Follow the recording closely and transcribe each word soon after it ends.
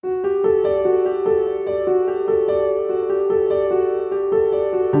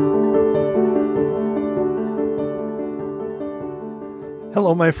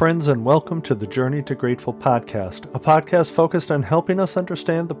Hello, my friends, and welcome to the Journey to Grateful podcast, a podcast focused on helping us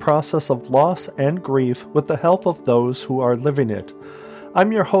understand the process of loss and grief with the help of those who are living it.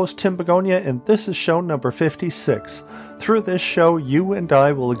 I'm your host, Tim Begonia, and this is show number 56. Through this show, you and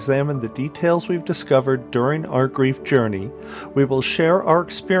I will examine the details we've discovered during our grief journey. We will share our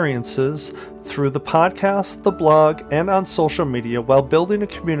experiences through the podcast, the blog, and on social media while building a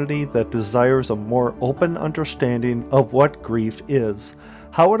community that desires a more open understanding of what grief is,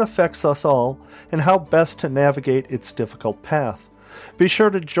 how it affects us all, and how best to navigate its difficult path. Be sure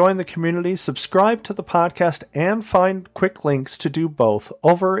to join the community, subscribe to the podcast, and find quick links to do both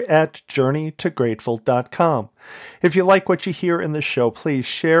over at journeytograteful.com. If you like what you hear in the show, please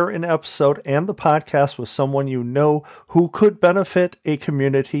share an episode and the podcast with someone you know who could benefit a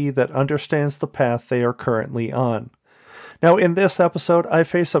community that understands the path they are currently on. Now, in this episode, I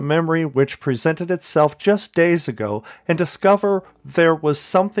face a memory which presented itself just days ago and discover there was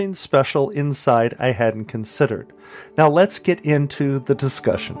something special inside I hadn't considered. Now, let's get into the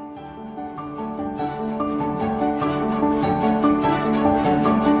discussion.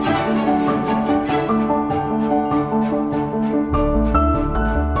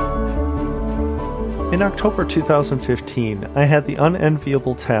 In October 2015, I had the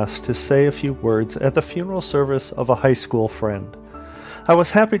unenviable task to say a few words at the funeral service of a high school friend. I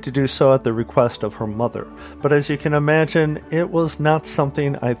was happy to do so at the request of her mother, but as you can imagine, it was not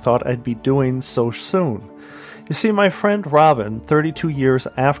something I thought I'd be doing so soon. You see, my friend Robin, 32 years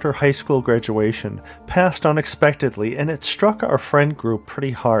after high school graduation, passed unexpectedly, and it struck our friend group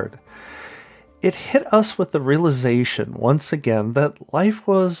pretty hard. It hit us with the realization, once again, that life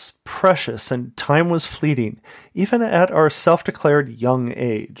was precious and time was fleeting, even at our self-declared young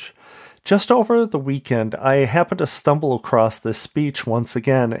age. Just over the weekend, I happened to stumble across this speech once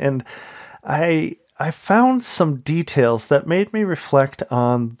again, and I found some details that made me reflect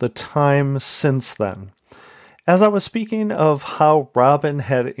on the time since then. As I was speaking of how Robin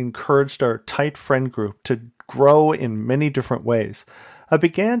had encouraged our tight friend group to grow in many different ways, I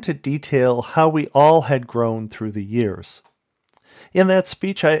began to detail how we all had grown through the years. In that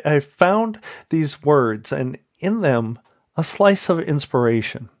speech, I found these words, and in them, a slice of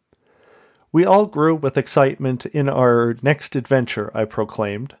inspiration. We all grew with excitement in our next adventure, I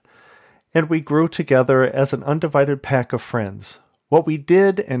proclaimed, and we grew together as an undivided pack of friends. What we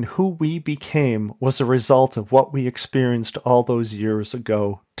did and who we became was a result of what we experienced all those years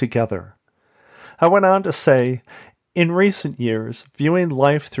ago together. I went on to say, in recent years, viewing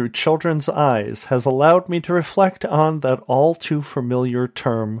life through children's eyes has allowed me to reflect on that all too familiar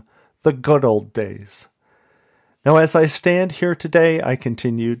term, the good old days. Now, as I stand here today, I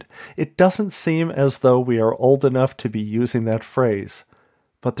continued, it doesn't seem as though we are old enough to be using that phrase,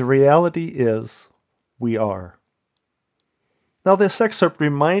 but the reality is, we are. Now, this excerpt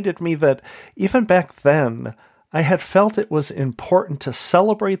reminded me that even back then, I had felt it was important to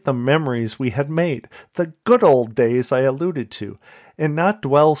celebrate the memories we had made, the good old days I alluded to, and not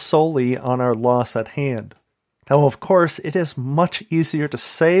dwell solely on our loss at hand. Now, of course, it is much easier to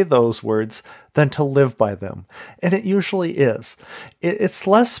say those words than to live by them, and it usually is. It's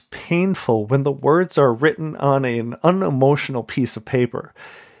less painful when the words are written on an unemotional piece of paper.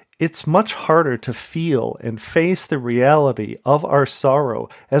 It's much harder to feel and face the reality of our sorrow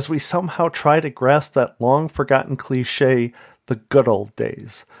as we somehow try to grasp that long-forgotten cliche, the good old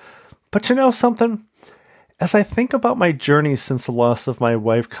days. But you know something? As I think about my journey since the loss of my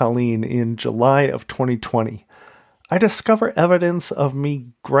wife Colleen in July of 2020, I discover evidence of me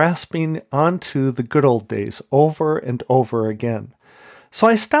grasping onto the good old days over and over again. So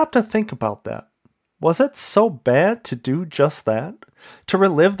I stopped to think about that. Was it so bad to do just that? To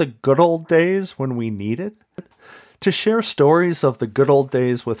relive the good old days when we need it? To share stories of the good old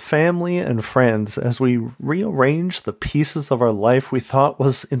days with family and friends as we rearrange the pieces of our life we thought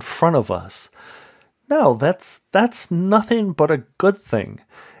was in front of us? No, that's nothing but a good thing,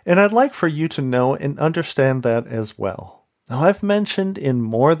 and I'd like for you to know and understand that as well. Now, I've mentioned in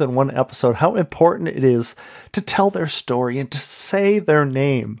more than one episode how important it is to tell their story and to say their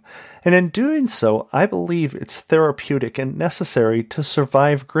name. And in doing so, I believe it's therapeutic and necessary to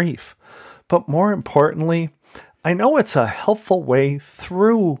survive grief. But more importantly, I know it's a helpful way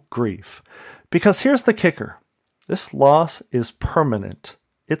through grief. Because here's the kicker. This loss is permanent.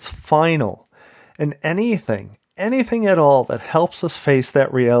 It's final. And anything at all that helps us face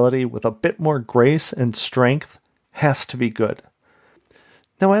that reality with a bit more grace and strength has to be good.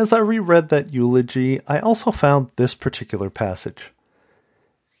 Now, as I reread that eulogy, I also found this particular passage.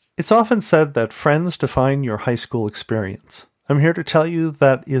 It's often said that friends define your high school experience. I'm here to tell you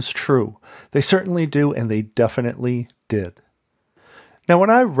that is true. They certainly do, and they definitely did. Now, when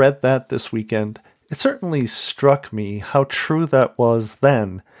I read that this weekend, it certainly struck me how true that was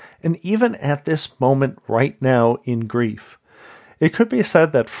then, and even at this moment right now in grief. It could be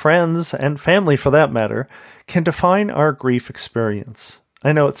said that friends, and family for that matter, can define our grief experience.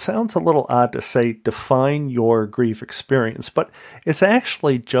 I know it sounds a little odd to say define your grief experience, but it's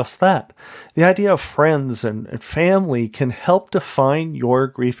actually just that. The idea of friends and family can help define your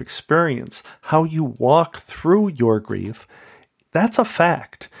grief experience, how you walk through your grief. That's a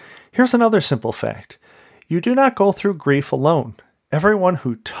fact. Here's another simple fact. You do not go through grief alone. Everyone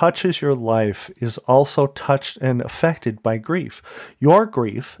who touches your life is also touched and affected by grief. Your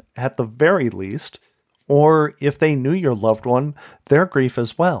grief, at the very least, or if they knew your loved one, their grief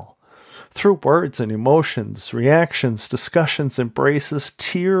as well. Through words and emotions, reactions, discussions, embraces,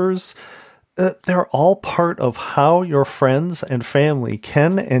 tears, they're all part of how your friends and family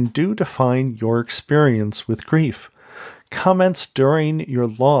can and do define your experience with grief. Comments during your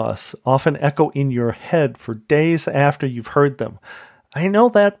loss often echo in your head for days after you've heard them. I know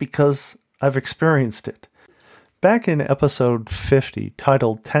that because I've experienced it. Back in episode 50,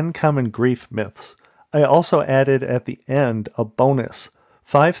 titled 10 Common Grief Myths, I also added at the end a bonus,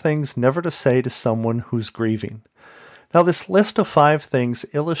 5 things never to say to someone who's grieving. Now, this list of 5 things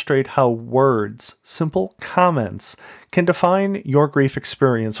illustrate how words, simple comments, can define your grief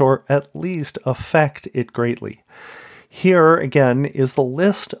experience or at least affect it greatly. Here, again, is the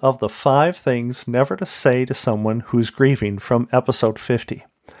list of the 5 things never to say to someone who's grieving from episode 50.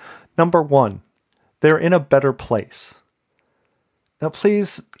 Number 1, they're in a better place. Now,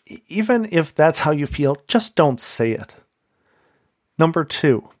 please, even if that's how you feel, just don't say it. Number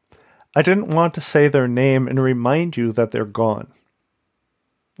 2, I didn't want to say their name and remind you that they're gone.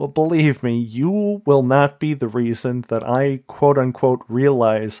 Well, believe me, you will not be the reason that I quote-unquote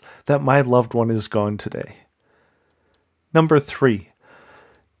realize that my loved one is gone today. Number 3,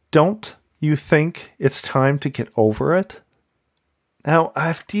 don't you think it's time to get over it? Now,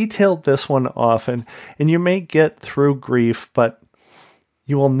 I've detailed this one often, and you may get through grief, but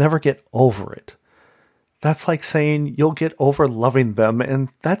you will never get over it. That's like saying you'll get over loving them, and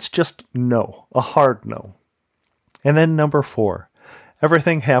that's just no, a hard no. And then number 4,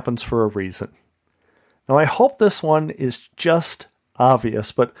 everything happens for a reason. Now, I hope this one is just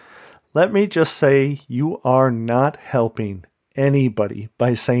obvious, but let me just say you are not helping anybody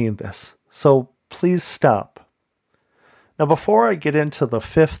by saying this, so please stop. Now, before I get into the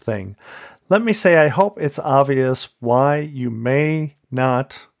 5th thing, let me say I hope it's obvious why you may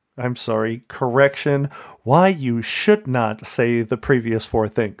not, why you should not say the previous 4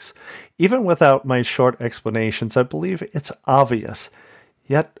 things. Even without my short explanations, I believe it's obvious.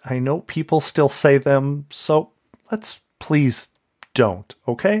 Yet I know people still say them, so let's please don't,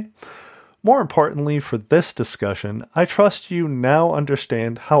 okay? More importantly for this discussion, I trust you now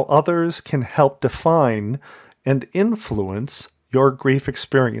understand how others can help define and influence your grief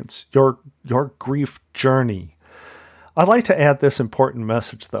experience, your grief journey. I'd like to add this important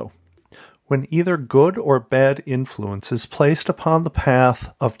message, though. When either good or bad influence is placed upon the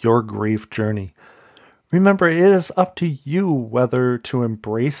path of your grief journey, remember it is up to you whether to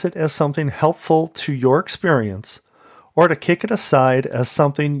embrace it as something helpful to your experience or to kick it aside as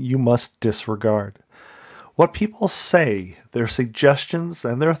something you must disregard. What people say, their suggestions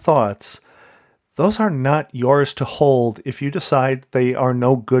and their thoughts, those are not yours to hold if you decide they are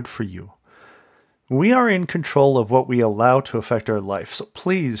no good for you. We are in control of what we allow to affect our life, so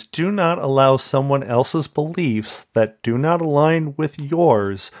please do not allow someone else's beliefs that do not align with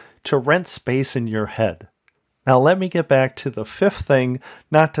yours to rent space in your head. Now let me get back to the 5th thing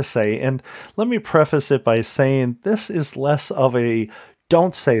not to say, and let me preface it by saying this is less of a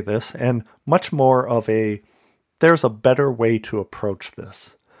don't say this and much more of a there's a better way to approach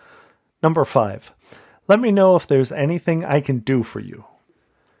this. Number 5, let me know if there's anything I can do for you.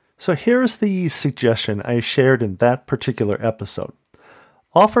 So here's the suggestion I shared in that particular episode.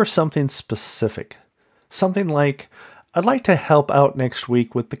 Offer something specific. Something like, I'd like to help out next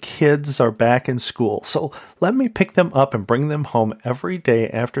week with the kids are back in school, so let me pick them up and bring them home every day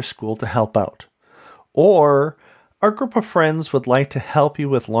after school to help out. Or, our group of friends would like to help you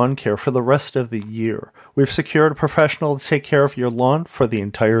with lawn care for the rest of the year. We've secured a professional to take care of your lawn for the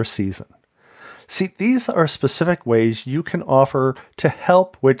entire season. See, these are specific ways you can offer to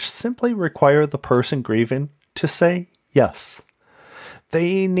help which simply require the person grieving to say yes.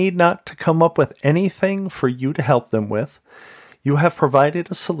 They need not to come up with anything for you to help them with. You have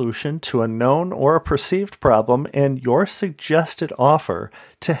provided a solution to a known or a perceived problem, and your suggested offer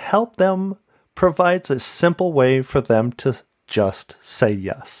to help them provides a simple way for them to just say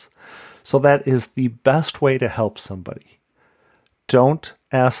yes. So that is the best way to help somebody. Don't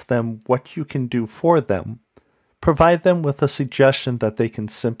ask them what you can do for them. Provide them with a suggestion that they can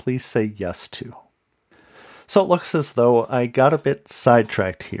simply say yes to. So it looks as though I got a bit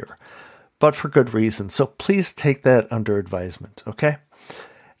sidetracked here, but for good reason, so please take that under advisement, okay?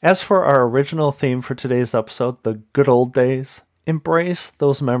 As for our original theme for today's episode, the good old days, embrace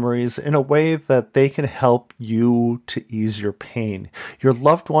those memories in a way that they can help you to ease your pain. Your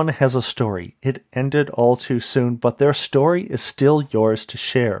loved one has a story. It ended all too soon, but their story is still yours to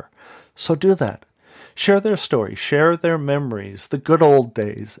share. So do that. Share their story, share their memories, the good old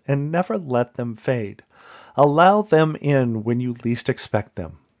days, and never let them fade. Allow them in when you least expect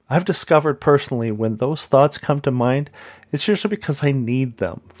them. I've discovered personally when those thoughts come to mind, it's usually because I need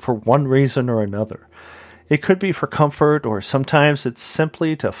them for one reason or another. It could be for comfort, or sometimes it's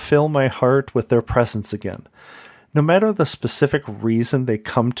simply to fill my heart with their presence again. No matter the specific reason they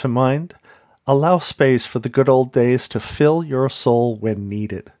come to mind, allow space for the good old days to fill your soul when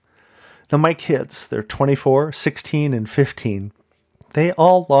needed. Now my kids, they're 24, 16, and 15. They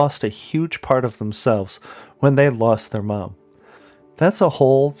all lost a huge part of themselves when they lost their mom. That's a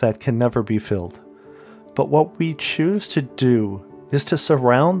hole that can never be filled. But what we choose to do is to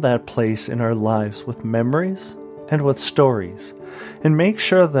surround that place in our lives with memories and with stories, and make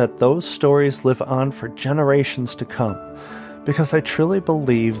sure that those stories live on for generations to come. Because I truly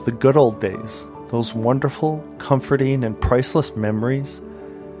believe the good old days, those wonderful, comforting, and priceless memories,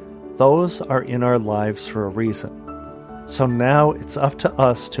 those are in our lives for a reason. So now it's up to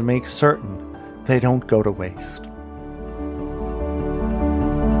us to make certain they don't go to waste.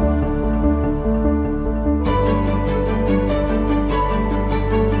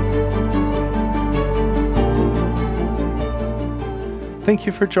 Thank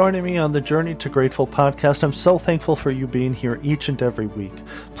you for joining me on the Journey to Grateful podcast. I'm so thankful for you being here each and every week.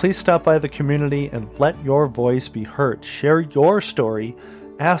 Please stop by the community and let your voice be heard. Share your story.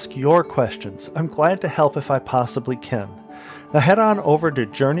 Ask your questions. I'm glad to help if I possibly can. Now head on over to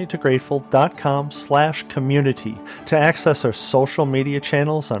journeytograteful.com/community to access our social media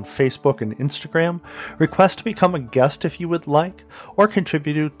channels on Facebook and Instagram, request to become a guest if you would like, or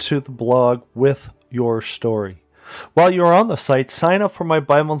contribute to the blog with your story. While you're on the site, sign up for my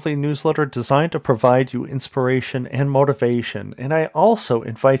bi-monthly newsletter designed to provide you inspiration and motivation, and I also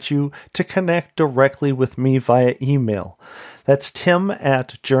invite you to connect directly with me via email. That's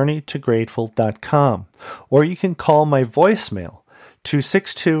tim@journeytograteful.com, or you can call my voicemail,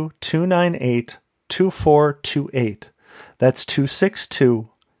 262-298-2428. That's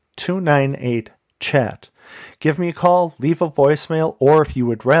 262-298-CHAT. Give me a call, leave a voicemail, or if you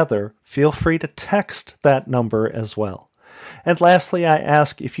would rather, feel free to text that number as well. And lastly, I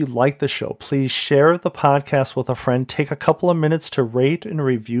ask if you like the show, please share the podcast with a friend. Take a couple of minutes to rate and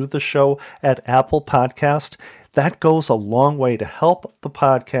review the show at Apple Podcast. That goes a long way to help the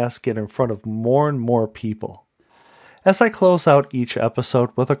podcast get in front of more and more people. As I close out each episode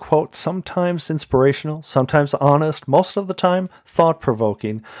with a quote, sometimes inspirational, sometimes honest, most of the time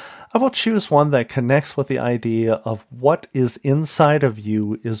thought-provoking, I will choose one that connects with the idea of what is inside of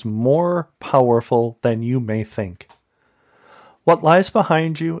you is more powerful than you may think. What lies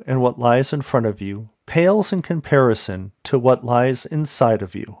behind you and what lies in front of you pales in comparison to what lies inside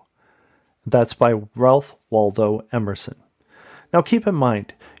of you. That's by Ralph Waldo Emerson. Now keep in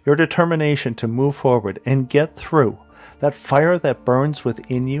mind, your determination to move forward and get through, that fire that burns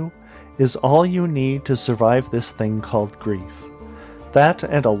within you, is all you need to survive this thing called grief. That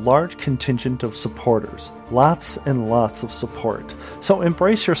and a large contingent of supporters, lots and lots of support. So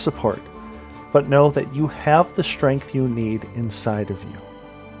embrace your support, but know that you have the strength you need inside of you.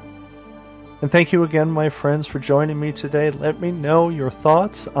 And thank you again, my friends, for joining me today. Let me know your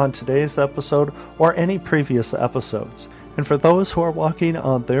thoughts on today's episode or any previous episodes. And for those who are walking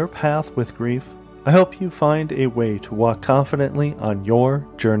on their path with grief, I hope you find a way to walk confidently on your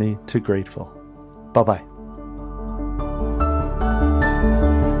journey to grateful. Bye-bye.